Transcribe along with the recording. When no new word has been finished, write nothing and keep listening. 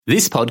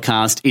This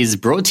podcast is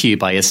brought to you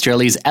by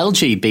Australia's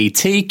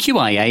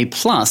LGBTQIA+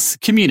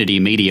 community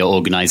media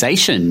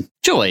organisation,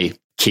 Joy.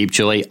 Keep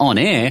Joy on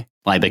air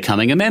by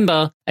becoming a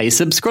member, a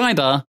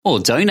subscriber, or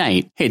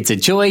donate. Head to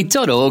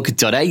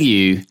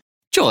joy.org.au.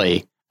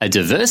 Joy, a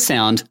diverse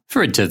sound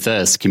for a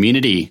diverse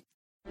community.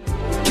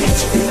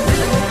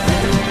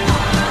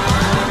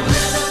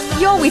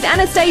 You're with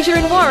Anastasia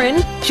and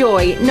Warren,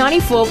 Joy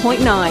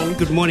 94.9.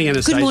 Good morning,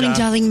 Anastasia. Good morning,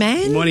 darling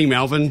man. Good morning,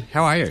 Melvin.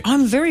 How are you?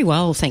 I'm very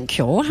well, thank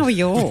you. How are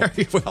you?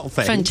 Very well,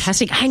 thanks.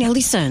 Fantastic. Hey, now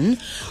listen,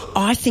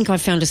 I think I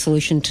found a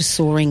solution to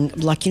soaring,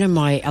 like, you know,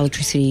 my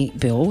electricity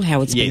bill,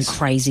 how it's been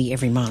crazy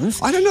every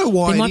month. I don't know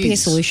why there might it be a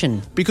is.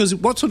 solution. Because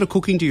what sort of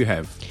cooking do you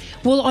have?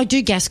 Well, I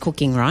do gas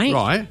cooking,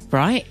 right?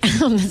 Right.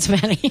 That's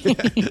about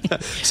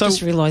it. So-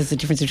 Just realised the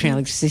difference between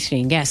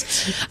electricity and gas.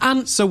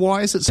 So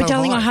why is it so But,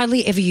 darling, high? I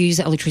hardly ever use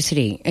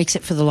electricity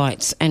except for the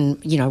lights and,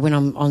 you know, when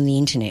I'm on the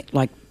internet,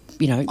 like,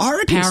 you know, I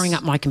reckon powering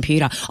up my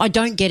computer. I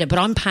don't get it, but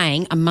I'm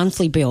paying a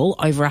monthly bill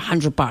over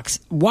 $100.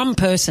 One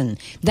person.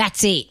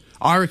 That's it.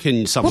 I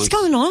reckon someone's... What's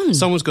going on?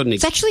 Someone's got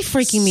It's actually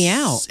freaking me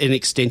out. An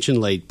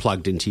extension lead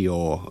plugged into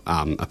your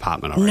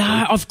apartment, I reckon.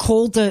 No, I've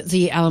called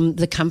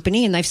the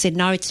company and they've said,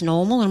 no, it's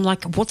normal. And I'm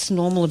like, what's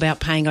normal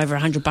about paying over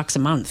 $100 a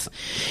month?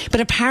 But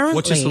apparently...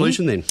 What's your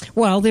solution then?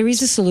 Well, there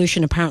is a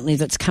solution apparently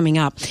that's coming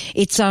up.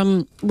 It's,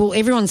 well,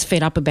 everyone's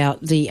fed up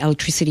about the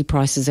electricity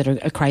prices that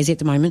are crazy at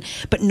the moment,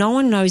 but no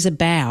one knows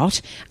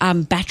about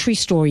battery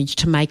storage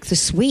to make the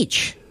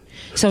switch.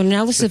 So an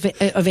analysis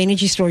of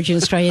energy storage in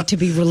Australia to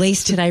be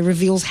released today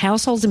reveals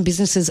households and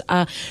businesses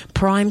are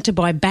primed to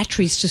buy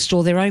batteries to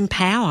store their own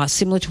power,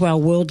 similar to our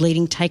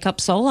world-leading take-up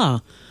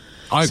solar.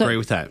 I agree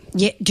with that.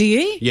 Yeah, do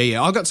you?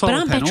 Yeah. I got solar But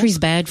aren't panels. batteries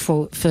bad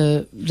for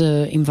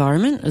the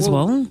environment as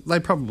well?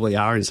 They probably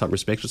are in some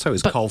respects, but so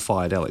is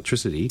coal-fired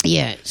electricity.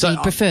 Yeah, so you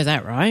prefer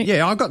that, right?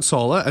 Yeah, I got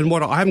solar, and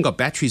I haven't got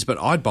batteries, but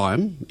I'd buy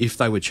them if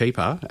they were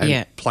cheaper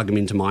and plug them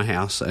into my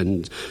house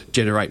and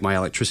generate my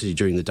electricity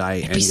during the day.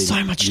 It'd be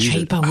so much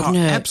cheaper, wouldn't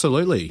it?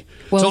 Absolutely.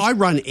 Well, so I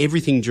run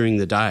everything during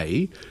the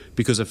day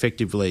because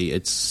effectively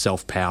it's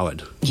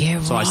self-powered. Yeah,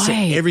 So I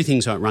set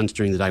everything so it runs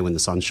during the day when the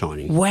sun's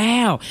shining.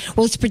 Wow.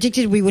 Well, it's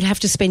predicted we would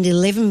have to spend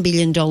 $11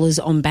 billion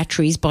on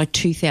batteries by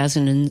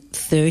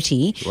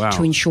 2030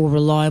 to ensure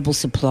reliable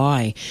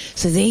supply.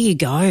 So there you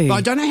go. But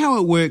I don't know how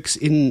it works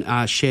in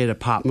shared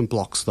apartment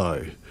blocks,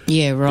 though.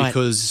 Yeah, right.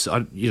 Because,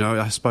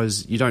 I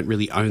suppose you don't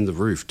really own the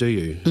roof, do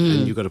you?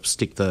 And you've got to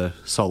stick the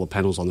solar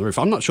panels on the roof.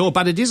 I'm not sure,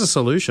 but it is a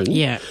solution.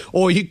 Yeah.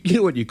 Or you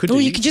know what you could do?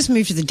 Or you could just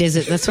move to the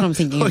desert. That's what I'm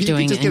thinking Or of you could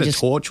doing. just get a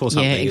torch or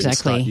something Yeah, and exactly.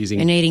 start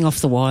using- And eating off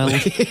the wild.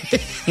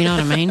 You know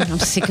what I mean? I'm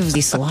sick of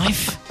this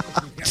life.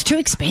 It's too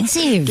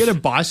expensive. Get a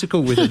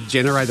bicycle with a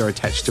generator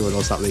attached to it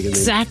or something. And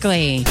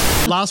Exactly.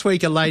 Last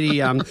week, a lady...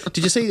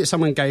 did you see that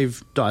someone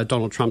gave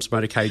Donald Trump's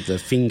motorcade the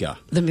finger?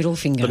 The middle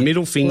finger. The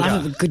middle finger.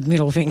 Love a good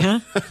middle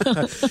finger.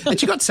 And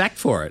she got sacked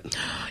for it.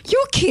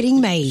 You're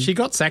kidding me. She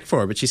got sacked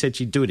for it, but she said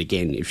she'd do it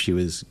again if she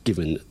was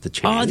given the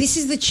chance. Oh, this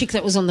is the chick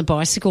that was on the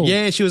bicycle.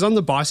 Yeah, she was on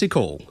the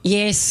bicycle.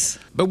 Yes.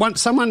 But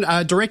someone,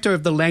 director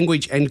of the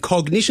Language and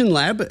Cognition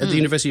Lab at the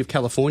University of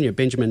California,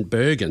 Benjamin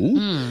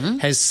Bergen,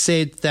 has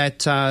said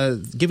that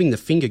giving the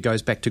finger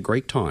goes back to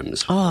Greek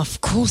times. Oh,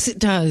 of course it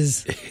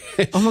does.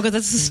 Oh, my God,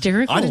 that's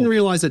hysterical. I didn't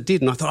realise it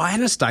did, and I thought,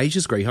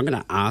 Anastasia's Greek. I'm going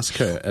to ask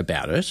her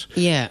about it.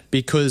 Yeah.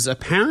 Because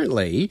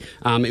apparently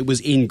it was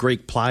in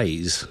Greek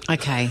plays.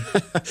 Okay.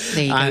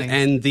 There you go.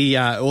 And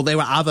there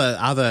were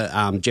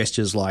other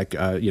gestures like,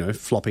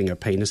 flopping a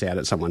penis out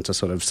at someone to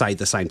sort of say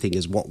the same thing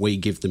as what we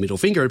give the middle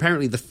finger.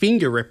 Apparently the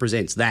finger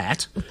represents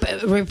that.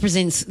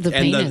 Represents the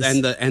penis.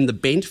 And the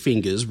bent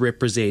fingers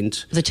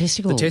represent the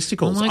testicles. The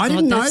testicles. Oh my I God,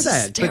 didn't know that's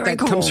that. But that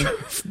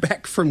comes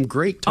back from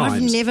Greek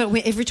times.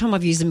 Every time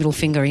I've used the middle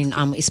finger,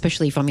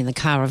 especially if I'm in the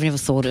car, I've never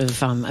thought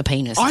of a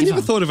penis. I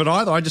never thought of it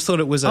either. I just thought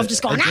it was I've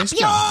just gone, up gesture.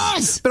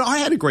 yours! But I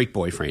had a Greek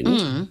boyfriend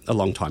a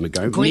long time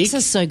ago. Greeks Nick,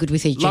 are so good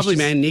with each lovely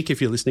gestures. man, Nick,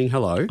 if you're listening,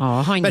 hello.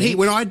 Oh, hi, But Nick.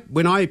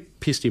 when I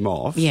pissed him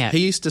off, Yeah. he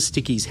used to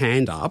stick his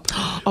hand up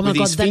Oh my with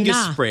God, his the fingers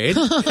nah. spread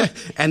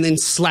and then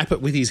slap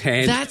it with his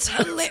hand. That's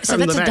hilarious. So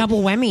from that's the a back.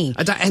 double whammy.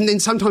 And then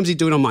sometimes he'd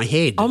do it on my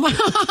head. Oh my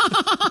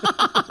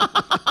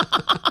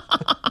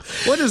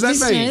What does that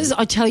mean? Listeners,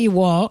 I tell you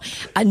what,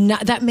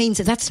 that means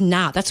that's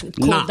nah. That's called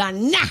Nah. the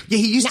nah. Yeah,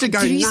 he used to go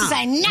He used nah to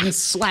say nah. and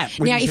slap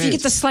with Now, his if you get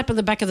hands. the slap on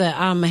the back of the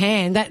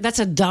hand, that's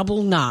a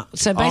double nah.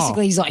 So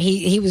basically, Oh. he's like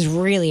he was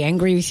really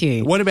angry with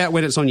you. What about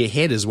when it's on your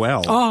head as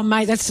well? Oh,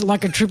 mate, that's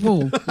like a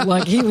triple.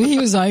 Like he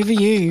was over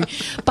you.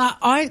 But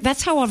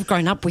that's how I've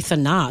grown up with the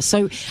nah.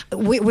 So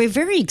we're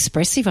very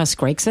expressive, us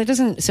Greeks. That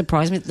doesn't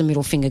surprise me that the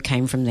middle finger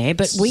came from there.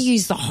 But we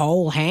use the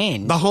whole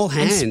hand. The whole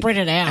hand. And spread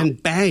it out.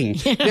 And bang.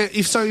 Now,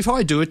 if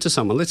I do it to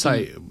someone, let's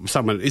say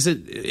someone, is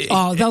it...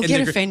 Oh, they'll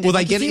get offended. Will they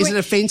Like, get if it? you Is it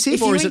went- offensive if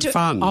you or is went it to-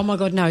 fun? Oh, my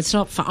God, no, it's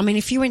not fun. I mean,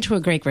 if you went to a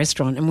Greek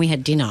restaurant and we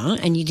had dinner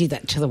and you did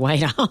that to the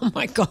waiter, oh,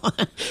 my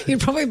God,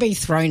 you'd probably be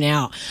thrown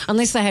out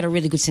unless they had a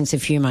really good sense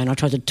of humour and I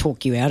tried to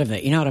talk you out of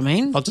it. You know what I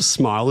mean? I'll just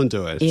smile and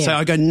do it. Yeah. So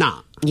I go,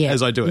 nah, Yeah.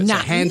 as I do it. Nah.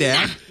 So hand Nah.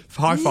 out,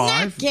 high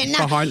five.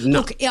 Behind,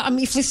 Look,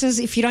 if listeners,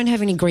 if you don't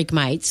have any Greek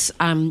mates,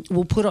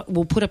 we'll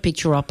put a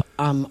picture up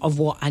of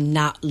what a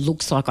nut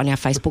looks like on our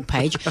Facebook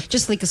page.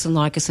 Just click us and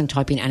like us and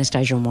type in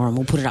Anastasia and Warren.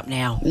 We'll put it up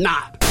now.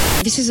 Nah.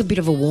 This is a bit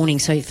of a warning,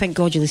 so thank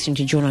God you're listening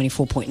to Joy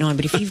 94.9,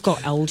 but if you've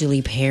got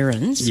elderly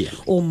parents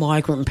or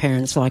migrant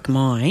parents like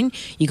mine,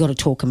 you got to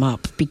talk them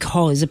up,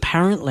 because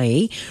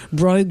apparently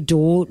rogue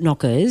door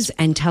knockers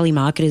and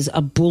telemarketers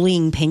are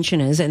bullying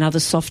pensioners and other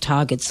soft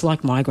targets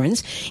like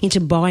migrants into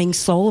buying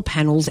solar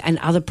panels and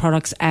other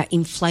products at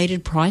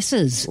inflated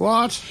prices.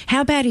 What?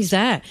 How bad is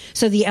that?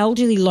 So the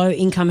elderly,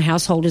 low-income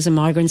householders and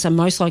migrants are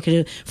most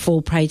likely to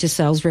fall prey to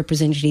sales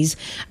representatives,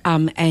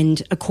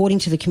 and according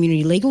to the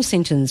Community Legal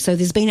Centre. So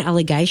there's been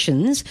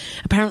allegations.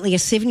 Apparently a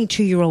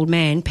 72-year-old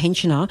man,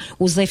 pensioner,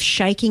 was left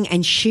shaking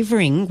and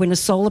shivering when a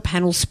solar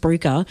panel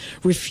spruiker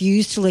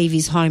refused to leave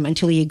his home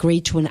until he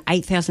agreed to an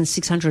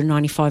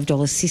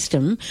 $8,695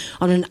 system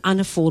on an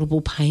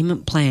unaffordable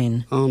payment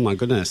plan. Oh, my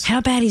goodness.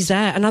 How bad is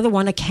that? Another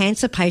one, a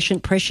cancer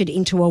patient pressured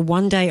into a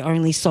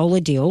one-day-only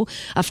solar deal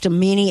after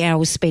many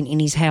hours spent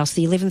in his house.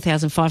 The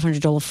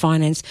 $11,500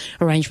 finance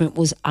arrangement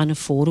was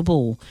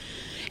unaffordable.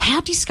 How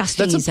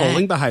disgusting is that? That's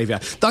appalling behaviour.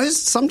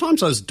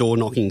 Sometimes those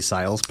door-knocking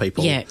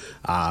salespeople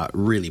are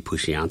really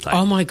pushy, aren't they?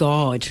 Oh, my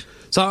God.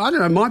 So, I don't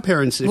know, my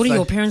parents... What are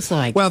your parents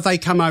like? Well, they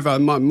come over...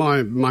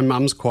 My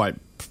mum's quite...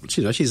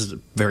 she's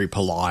very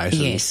polite.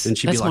 Yes, and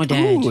she'd be that's like, my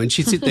dad. oh, and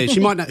she'd sit there. She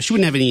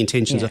wouldn't have any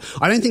intentions.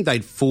 I don't think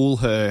they'd fool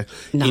her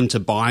into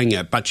buying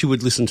it, but she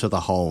would listen to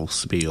the whole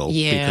spiel.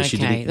 Yeah, because she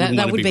okay. wouldn't That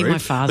want to would be rude. my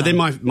father. But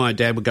then my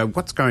dad would go,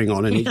 what's going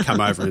on? And he'd come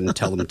over and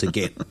tell them to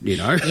get,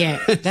 Yeah,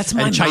 that's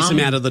my and chase mum.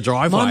 them out of the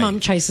driveway. My mum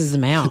chases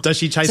them out. Does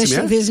she chase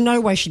them out? There's no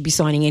way she'd be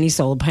signing any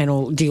solar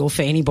panel deal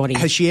for anybody.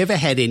 Has she ever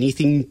had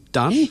anything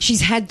done?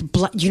 She's had,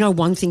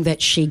 one thing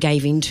that she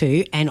gave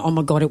into, and oh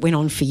my God, it went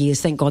on for years.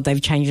 Thank God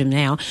they've changed them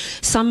now.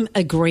 Some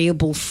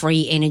agreeable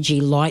free energy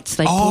lights.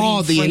 They put in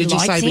the free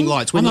energy-saving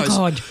lights. Oh my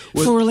God,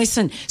 for a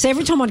lesson. So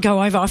every time I'd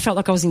go over, I felt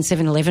like I was in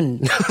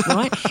 7-Eleven,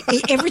 right?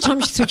 Every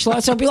time she switched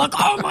lights, I'd be like,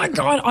 oh my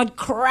God, I'd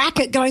crack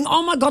it going,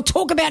 oh my God,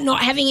 talk about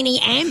not having any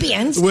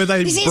ambience. Were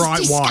they this bright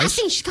is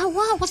disgusting. She'd go,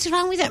 wow, what's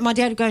wrong with that? My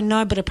dad would go,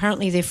 no, but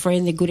apparently they're free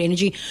and they're good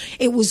energy.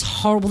 It was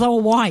horrible. They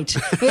were white.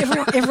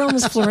 Everyone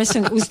was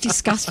fluorescent. It was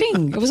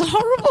disgusting. It was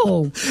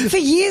horrible. For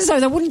years, though,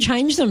 they wouldn't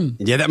change them.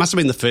 Yeah, that must have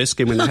been the first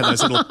scheme when they had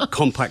those little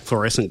compact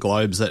fluorescent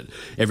globes that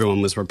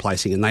everyone was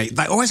replacing, and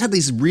they always had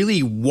these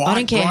really white, I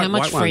don't care how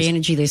much free ones.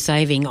 energy they're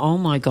saving. Oh,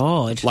 my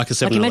God. Like a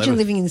 7-Eleven. Imagine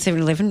living in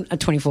 7-Eleven at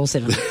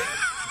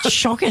 24/7.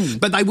 Shocking.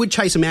 But they would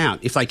chase them out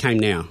if they came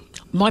now.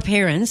 My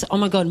parents, oh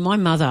my God, my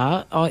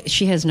mother,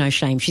 she has no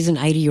shame. She's an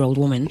 80-year-old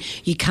woman.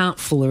 You can't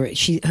fool her.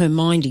 Her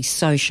mind is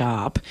so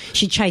sharp.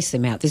 She'd chase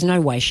them out. There's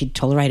no way she'd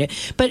tolerate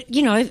it. But,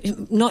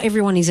 not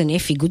everyone is an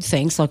effie good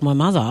thanks like my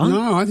mother.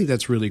 No, I think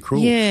that's really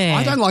cruel. Yeah.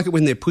 I don't like it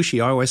when they're pushy.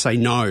 I always say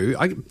no.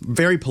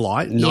 Very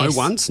polite. No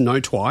once, no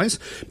twice.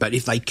 But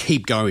if they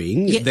keep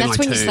going, then that's I when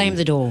turn. you slam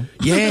the door.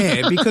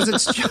 Yeah, because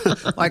it's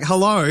just like,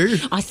 hello.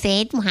 I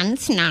said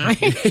once no.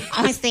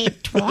 I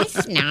said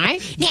twice no. Now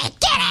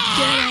get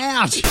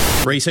out! Get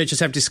out! Researchers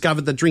have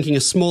discovered that drinking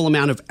a small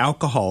amount of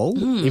alcohol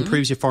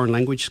improves your foreign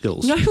language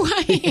skills. No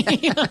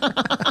way.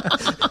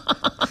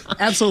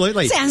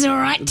 Absolutely. Sounds all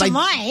right to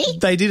me.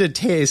 They did a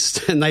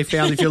test and they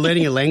found if you're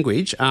learning a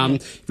language, when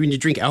you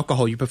drink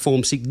alcohol, you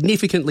perform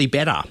significantly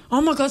better.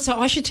 Oh, my God, so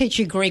I should teach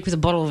you Greek with a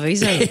bottle of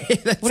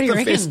ouzo. What do you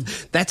reckon?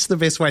 That's the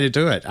best way to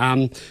do it.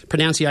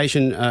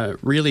 Pronunciation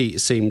really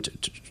seemed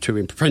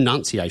to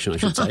pronunciation, I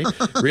should say,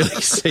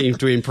 really seemed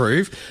to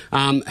improve.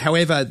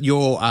 However,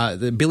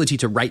 the ability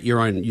to rate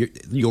your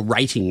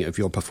rating of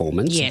your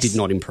performance did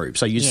not improve.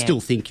 So you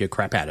still think you're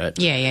crap at it.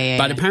 Yeah.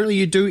 But apparently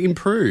you do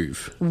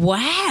improve.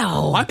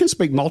 Wow. I can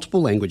speak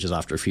multiple languages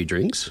after a few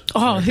drinks.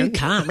 Oh, who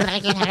can't? Oh,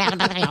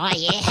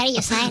 yeah. How do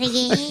you say it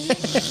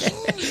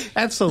again?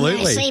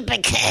 Absolutely.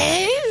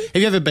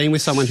 Have you ever been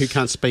with someone who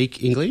can't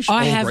speak English?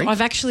 I or have. Greek?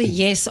 I've actually,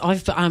 yes. I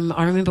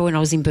remember when I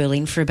was in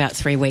Berlin for about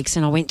 3 weeks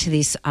and I went to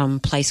this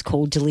place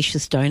called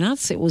Delicious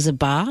Donuts. It was a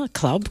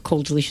club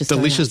called Delicious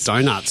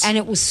Donuts. And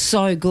it was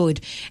so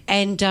good.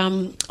 And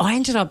I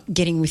ended up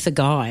getting with a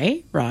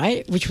guy,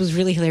 right, which was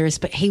really hilarious,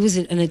 but he was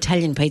an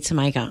Italian pizza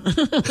maker.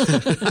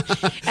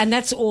 And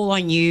that's all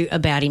I knew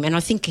about him. And I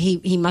think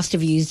he must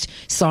have used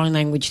sign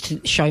language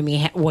to show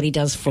me what he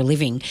does for a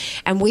living.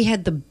 And we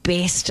had the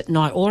best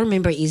night. All I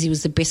remember is he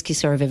was the best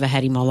kisser I've ever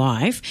had in my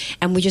life.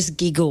 And we just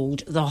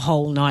giggled the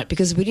whole night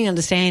because we didn't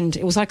understand.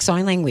 It was like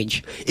sign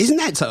language. Isn't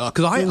that so?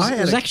 Because It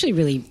was actually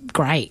really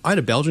great. I had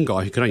a Belgian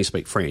guy who could only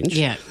speak French.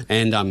 Yeah.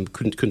 And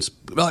couldn't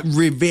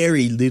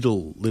very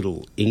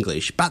little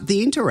English. But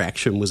the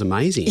interaction was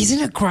amazing. Isn't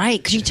it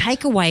great? Because you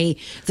take away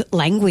the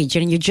language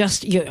and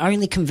you're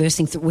only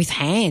conversing with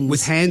hands.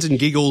 With hands and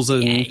giggles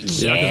and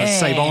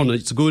save on,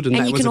 it's good. And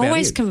that you was can about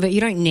always it. convert.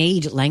 You don't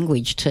need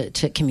language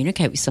to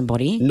communicate with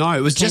somebody. No,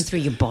 it was Came just through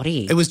your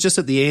body. It was just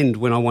at the end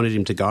when I wanted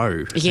him to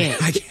go. Yeah.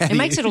 It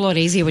makes it a lot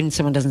easier when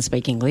someone doesn't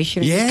speak English.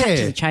 You just cut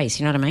to the chase,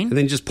 you know what I mean? And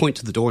then just point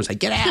to the door and say,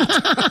 get out.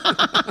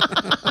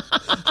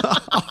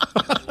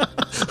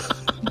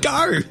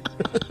 Go.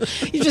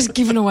 You've just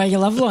given away your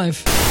love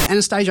life.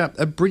 Anastasia,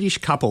 a British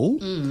couple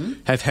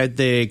have had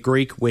their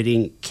Greek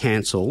wedding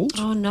cancelled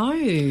Oh, no.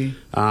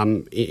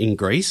 in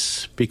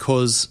Greece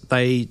because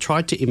they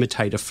tried to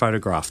imitate a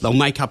photograph. They'll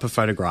make up a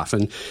photograph,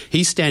 and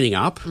he's standing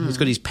up, he's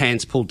got his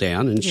pants pulled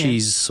down, and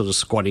she's sort of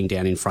squatting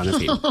down in front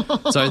of him.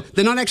 So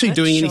they're not actually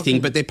doing anything,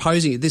 shocking. but they're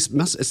posing.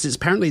 It's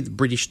apparently the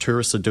British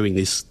tourists are doing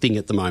this thing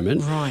at the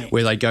moment, Right.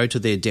 where they go to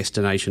their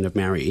destination of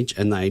marriage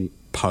and they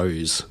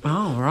pose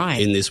Oh, right.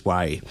 in this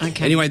way.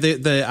 Okay. Anyway,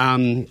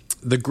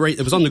 the Greek,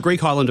 it was on the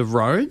Greek island of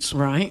Rhodes,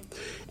 Right.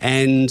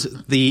 and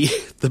the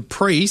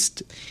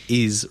priest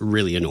is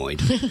really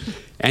annoyed.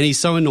 And he's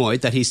so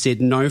annoyed that he said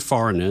no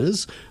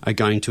foreigners are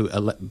going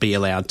to be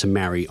allowed to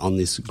marry on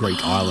this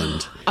Greek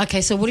island.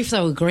 Okay, so what if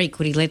they were Greek?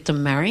 Would he let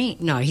them marry?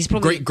 No, he's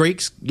probably...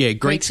 Greeks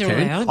Greeks are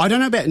can. allowed? I don't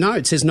know about... No,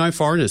 it says no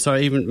foreigners, so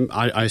even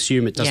I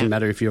assume it doesn't Yeah.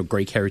 matter if you're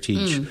Greek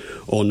heritage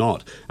or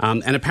not.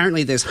 And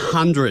apparently there's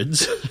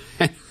hundreds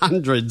and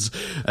hundreds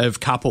of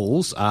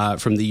couples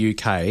from the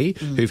UK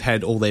who've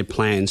had all their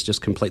plans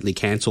just completely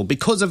cancelled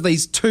because of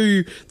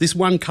this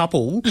one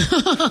couple.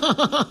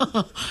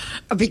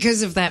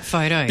 Because of that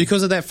photo.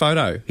 Because of that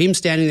photo. Him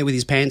standing there with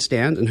his pants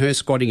down and her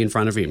squatting in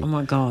front of him. Oh,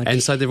 my God.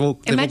 And so they've all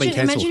been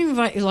cancelled.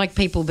 Imagine like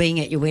people being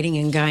at your wedding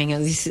and going,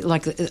 this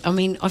like, I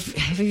mean,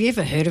 have you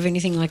ever heard of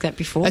anything like that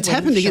before? It's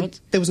Wedding happened again.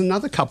 shots? There was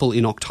another couple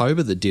in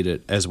October that did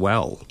it as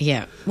well.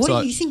 Yeah. What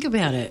So- do you think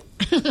about it?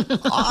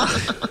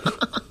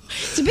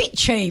 It's a bit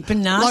cheap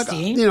and Like,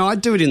 nasty.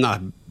 I'd do it in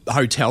the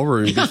hotel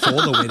room before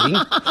the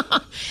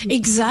wedding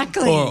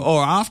Exactly.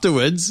 or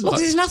afterwards. Look,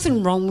 there's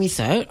nothing wrong with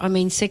it. I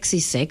mean, sex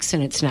is sex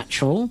and it's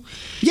natural.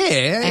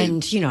 Yeah.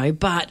 And,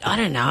 but I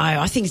don't know.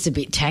 I think it's a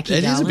bit tacky, It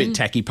is a darling. bit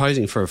tacky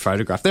posing for a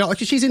photograph. They're like,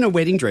 she's in a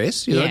wedding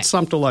dress, Yeah. it's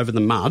slumped all over the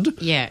mud.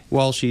 Yeah.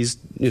 While she's,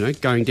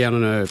 going down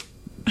on her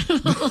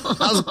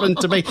husband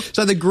to be.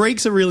 So the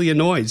Greeks are really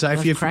annoyed. So if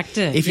I've you cracked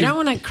it. if You don't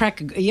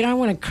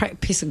want to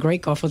piss a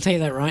Greek off, I'll tell you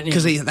that right now.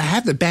 because they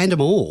have to banned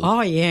them all.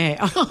 Oh,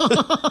 yeah.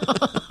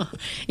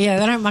 Yeah,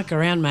 they don't muck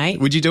around, mate.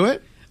 Would you do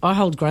it? I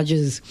hold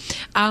grudges.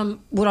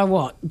 Would I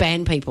what?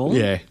 Ban people?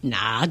 Yeah.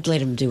 Nah, I'd let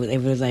them do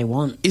whatever they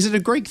want. Is it a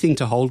Greek thing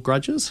to hold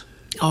grudges?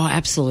 Oh,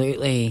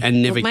 absolutely.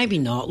 And never- Look, maybe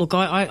not. Look,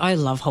 I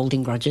love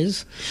holding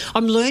grudges.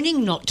 I'm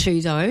learning not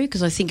to, though,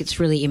 because I think it's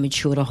really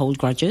immature to hold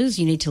grudges.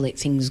 You need to let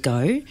things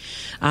go.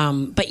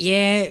 But,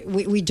 yeah,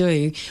 we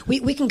do.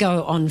 We can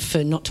go on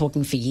for not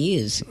talking for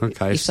years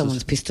Okay, if so-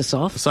 someone's pissed us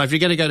off. So if you're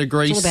going to go to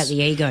Greece... It's all about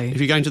the ego. If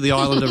you're going to the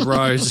island of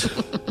Rhodes,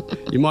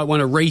 you might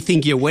want to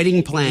rethink your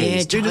wedding plans.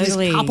 Yeah, Due to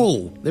totally. this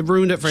couple. They've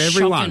ruined it for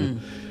everyone.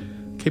 Shocking.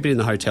 Keep it in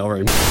the hotel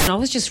room. I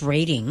was just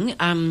reading,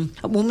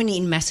 a woman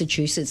in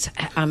Massachusetts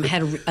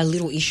had a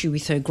little issue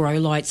with her grow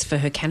lights for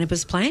her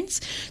cannabis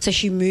plants. So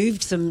she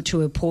moved them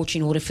to a porch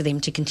in order for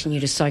them to continue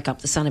to soak up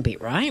the sun a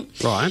bit, right?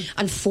 Right.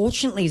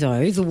 Unfortunately,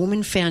 though, the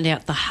woman found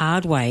out the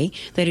hard way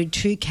that her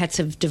two cats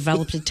have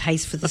developed a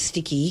taste for the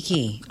sticky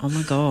icky. Oh,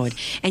 my God.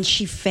 And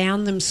she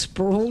found them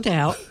sprawled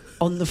out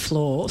on the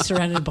floor,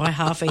 surrounded by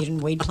half-eaten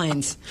weed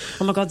plants.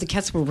 Oh, my God, the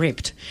cats were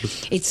ripped.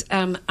 It's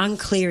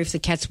unclear if the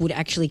cats would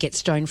actually get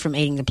stoned from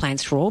eating the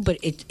plants raw, but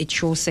it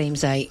sure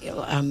seems they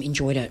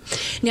enjoyed it.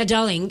 Now,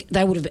 darling,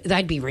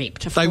 they'd be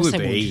ripped. Of They course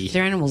would they be. would.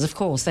 They're animals, of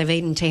course. They've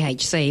eaten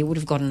THC. It would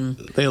have gotten...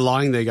 They're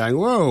lying there going,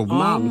 whoa, Oh,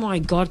 mum. my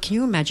God, can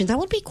you imagine? That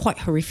would be quite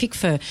horrific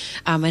for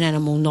an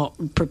animal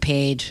not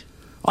prepared.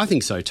 I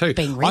think so too.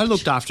 Being I ripped.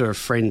 looked after a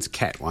friend's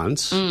cat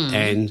once,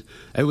 and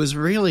it was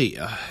really,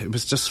 it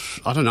was just,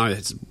 I don't know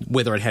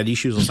whether it had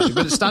issues or something,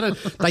 but it started,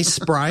 they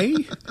spray,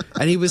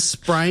 and he was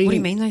spraying. What do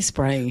you mean they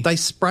spray? They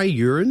spray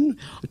urine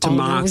to Oh, no,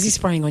 mark. was he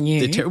spraying on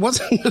you? It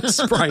wasn't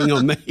spraying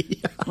on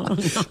me,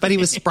 but he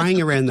was spraying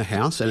around the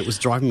house, and it was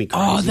driving me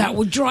crazy. Oh, that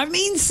would drive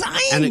me insane.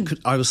 And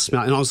I was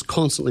smelling, and I was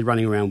constantly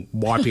running around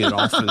wiping it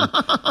off and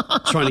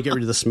trying to get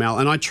rid of the smell.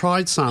 And I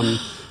tried some,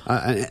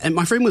 and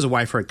my friend was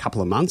away for a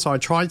couple of months, so I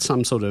tried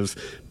some sort of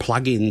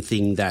plug-in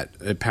thing that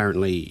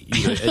apparently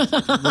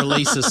it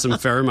releases some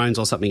pheromones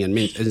or something and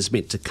is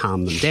meant to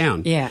calm them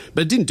down. Yeah.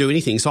 But it didn't do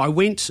anything. So I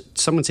went,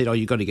 someone said,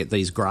 you've got to get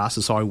these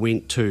grasses. So I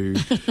went to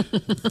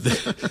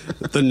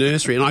the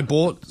nursery and I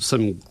bought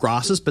some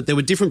grasses, but there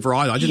were different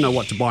varieties. I didn't know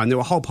what to buy. And there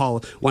were a whole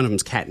pile. One of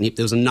them's catnip.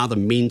 There was another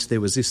mint.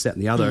 There was this, that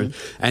and the other.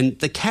 And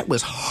the cat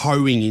was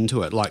hoeing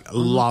into it,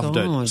 loved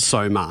God. it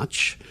so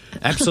much.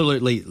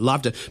 Absolutely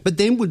loved it. But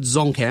then would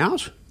zonk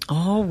out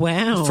Oh,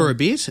 wow. for a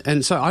bit,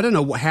 and so I don't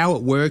know how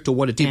it worked or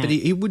what it did,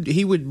 Yeah. but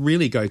he would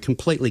really go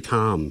completely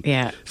calm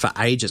Yeah. for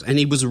ages, and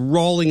he was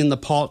rolling in the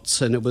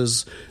pots, and it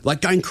was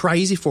like going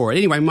crazy for it.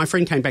 Anyway, my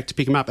friend came back to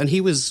pick him up, and he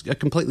was a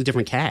completely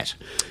different cat,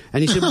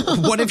 and he said,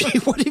 "What have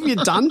you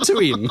done to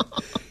him?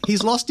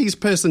 He's lost his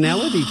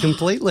personality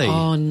completely."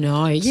 Oh,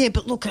 no. Yeah,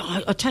 but look,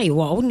 I'll tell you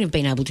what, I wouldn't have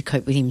been able to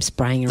cope with him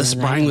spraying around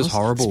spraying was house.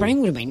 horrible. Spraying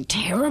would have been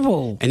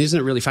terrible. And isn't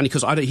it really funny?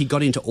 Because he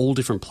got into all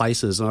different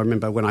places. And I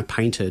remember when I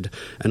painted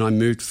and I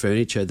moved old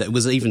furniture that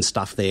was even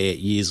stuff there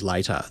years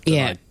later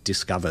that I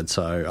discovered.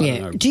 So I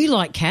don't know. Do you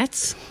like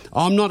cats?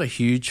 I'm not a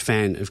huge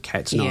fan of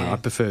cats. No, Yeah. I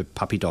prefer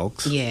puppy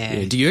dogs.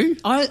 Yeah. Do you?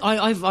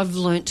 I've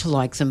learnt to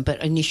like them,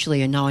 but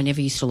initially, no, I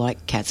never used to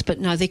like cats. But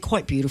no, they're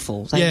quite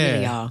beautiful. They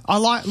really are. I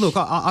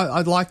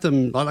like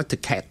them. I like to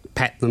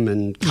pat them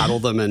and cuddle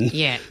them and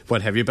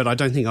what have you. But I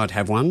don't think I'd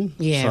have one.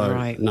 Yeah, so,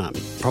 right. No,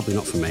 probably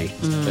not for me.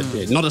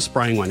 But not a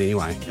spraying one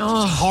anyway.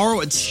 Oh, it's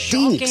horrible. It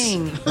stinks.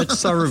 shocking. It's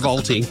so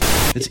revolting.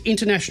 It's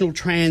International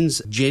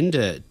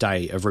Transgender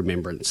Day of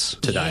Remembrance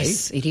today.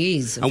 Yes, it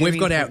is. And we've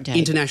got our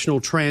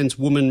international trans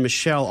woman,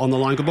 Michelle, on the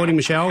line. Good morning,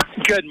 Michelle.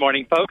 Good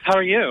morning, folks. How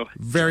are you?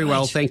 Very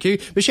well, thank you.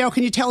 Michelle,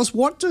 can you tell us,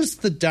 what does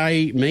the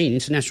day mean,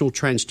 International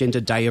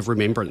Transgender Day of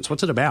Remembrance?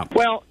 What's it about?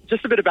 Well,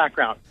 just a bit of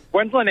background.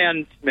 Gwendolyn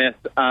Ann Smith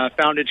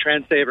founded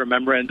Trans Day of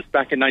Remembrance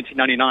back in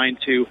 1999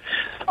 to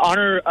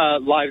honor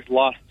lives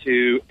lost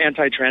to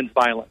anti-trans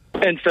violence.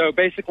 And so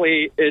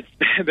basically it's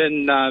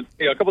been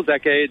a couple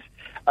decades.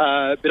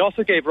 It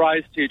also gave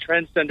rise to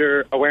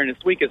Transgender Awareness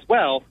Week as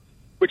well,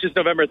 which is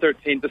November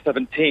 13th to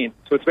 17th.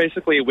 So it's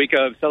basically a week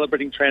of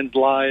celebrating trans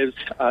lives,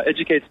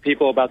 educates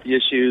people about the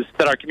issues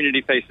that our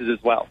community faces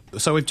as well.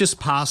 So we've just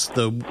passed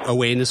the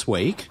Awareness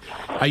Week.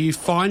 Are you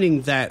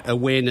finding that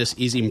awareness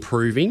is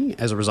improving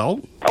as a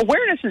result?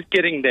 Awareness is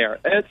getting there.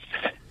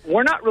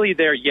 We're not really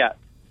there yet.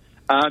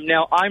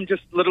 Now, I'm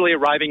just literally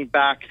arriving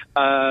back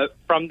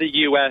from the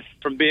U.S.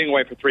 from being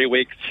away for 3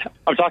 weeks.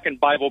 I'm talking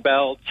Bible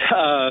Belt,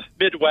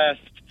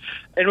 Midwest.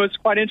 And it was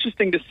quite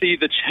interesting to see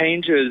the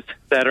changes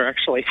that are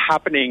actually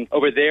happening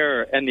over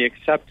there and the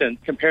acceptance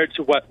compared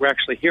to what we're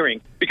actually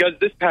hearing. Because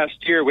this past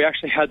year, we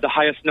actually had the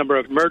highest number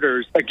of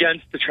murders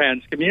against the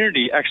trans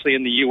community actually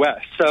in the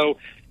U.S. So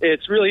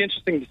it's really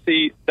interesting to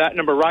see that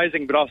number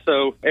rising, but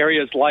also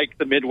areas like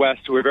the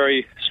Midwest, who are a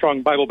very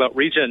strong Bible Belt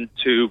region,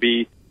 to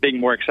be being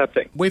more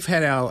accepting. We've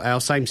had our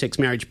same-sex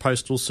marriage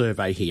postal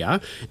survey here,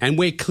 and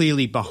we're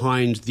clearly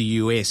behind the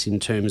US in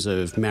terms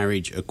of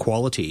marriage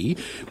equality.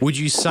 Would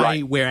you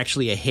say we're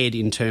actually ahead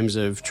in terms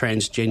of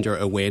transgender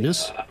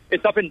awareness?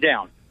 It's up and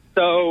down.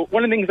 So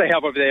one of the things they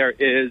have over there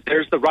is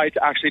there's the right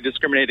to actually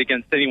discriminate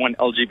against anyone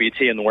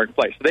LGBT in the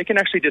workplace. So they can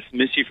actually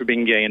dismiss you for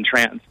being gay and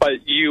trans. But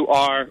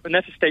and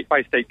that's a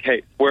state-by-state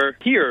case, where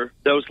here,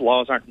 those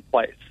laws aren't in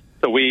place.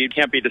 So we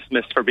can't be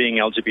dismissed for being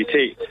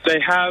LGBT. They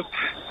have,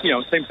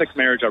 same-sex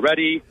marriage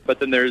already, but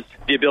then there's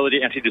the ability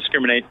to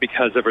anti-discriminate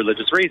because of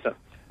religious reasons,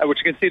 which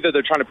you can see that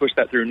they're trying to push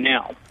that through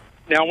now.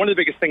 Now, one of the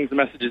biggest things, the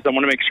messages I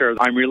want to make sure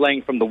I'm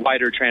relaying from the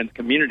wider trans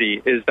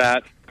community is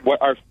that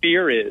what our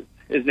fear is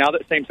now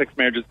that same-sex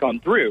marriage has gone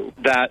through,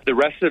 that the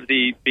rest of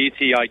the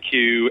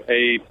BTIQ,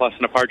 A+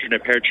 and a partridge in a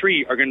pear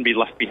tree are going to be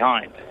left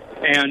behind.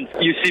 And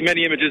you see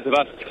many images of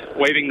us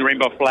waving the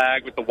rainbow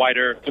flag with the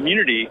wider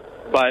community,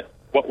 but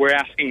what we're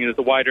asking is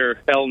the wider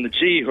L and the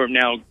G, who are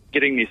now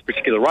getting these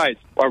particular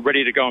rights, are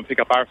ready to go and pick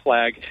up our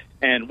flag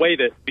and wave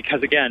it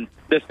because, again,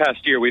 this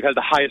past year we've had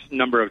the highest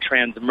number of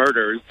trans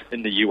murders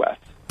in the U.S.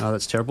 Oh,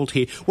 that's terrible to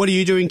hear. What are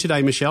you doing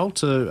today, Michelle,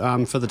 for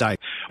the day?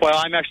 Well,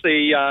 I'm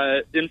actually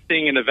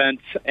emceeing an event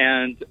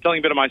and telling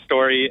a bit of my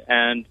story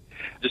and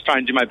just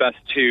trying to do my best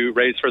to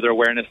raise further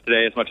awareness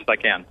today as much as I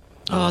can.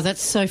 Oh,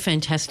 that's so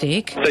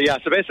fantastic. So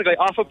basically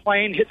off a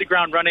plane, hit the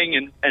ground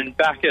running, and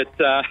back at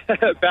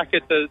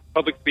the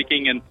public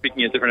speaking and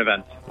speaking at different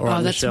events. All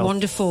right, that's Michelle.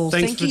 wonderful.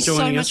 Thank you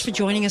so much for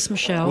joining us,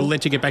 Michelle. We'll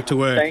let you get back to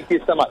work. Thank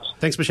you so much.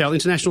 Thanks, Michelle.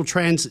 International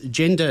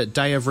Transgender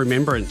Day of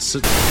Remembrance.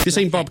 Have you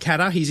seen Bob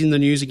Catter? He's in the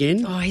news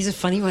again. Oh, he's a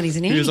funny one,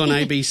 isn't he? He was on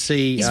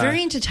ABC. He's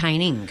very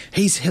entertaining.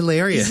 He's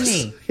hilarious.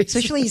 Isn't he?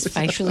 Especially his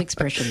facial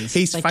expressions.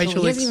 He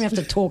doesn't even have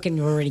to talk and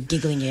you're already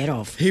giggling your head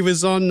off. He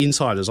was on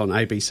Insiders on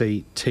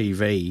ABC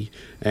TV,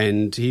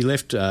 and he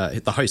left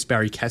the host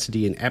Barry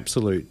Cassidy in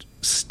absolute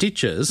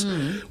stitches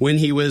when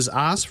he was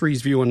asked for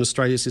his view on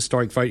Australia's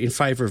historic vote in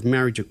favour of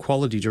marriage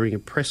equality during a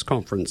press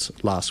conference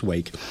last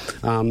week.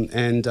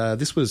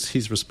 This was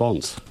his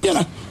response.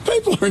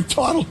 People are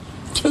entitled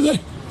to their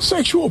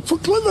sexual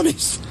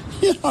proclivities.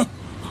 Let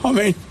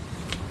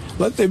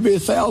there be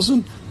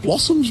 1,000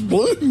 blossoms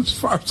bloom as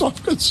far as I'm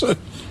concerned.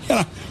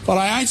 But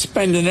I ain't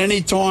spending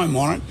any time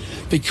on it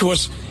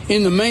because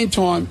in the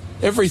meantime,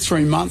 every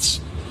 3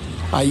 months,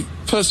 a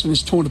person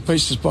is torn to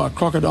pieces by a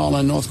crocodile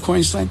in North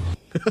Queensland.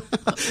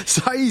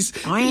 I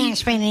ain't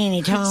spending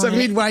any time. So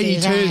midway he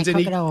turns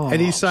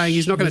and he's saying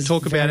he's not going to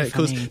talk about it.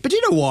 But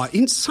you know what?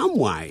 In some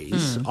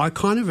ways, I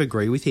kind of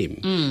agree with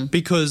him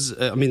because,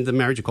 the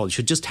marriage equality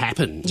should just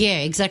happen. Yeah,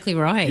 exactly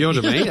right. You know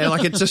what I mean?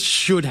 Like, it just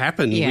should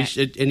happen. Yeah.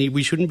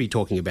 We shouldn't be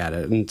talking about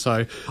it. And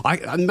so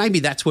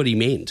maybe that's what he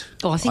meant.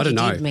 Oh, I think don't he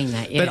know. did mean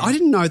that, yeah. But I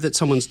didn't know that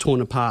someone's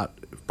torn apart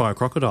by a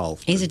crocodile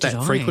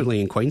that frequently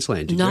in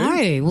Queensland. Did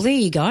you? Well, there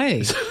you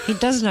go. He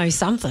does know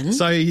something.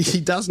 So he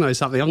does know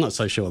something. I'm not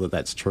so sure that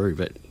that's true,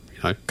 but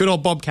good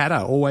old Bob Catter,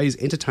 always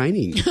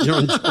entertaining.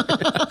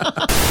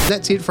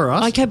 That's it for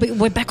us. Okay, but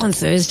we're back on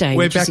Thursday,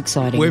 which is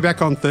exciting. We're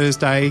back on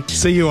Thursday.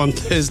 See you on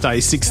Thursday,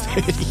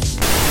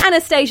 6:30.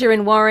 Anastasia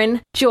and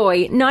Warren,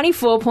 Joy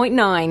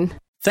 94.9.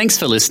 Thanks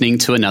for listening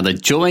to another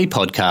Joy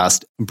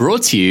podcast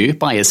brought to you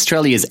by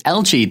Australia's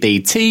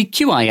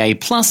LGBTQIA+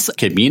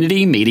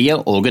 community media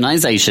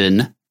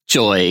organisation,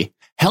 Joy.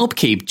 Help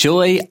keep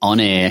Joy on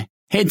air.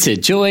 Head to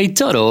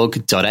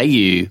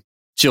joy.org.au.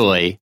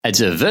 Joy, a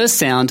diverse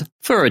sound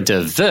for a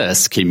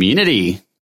diverse community.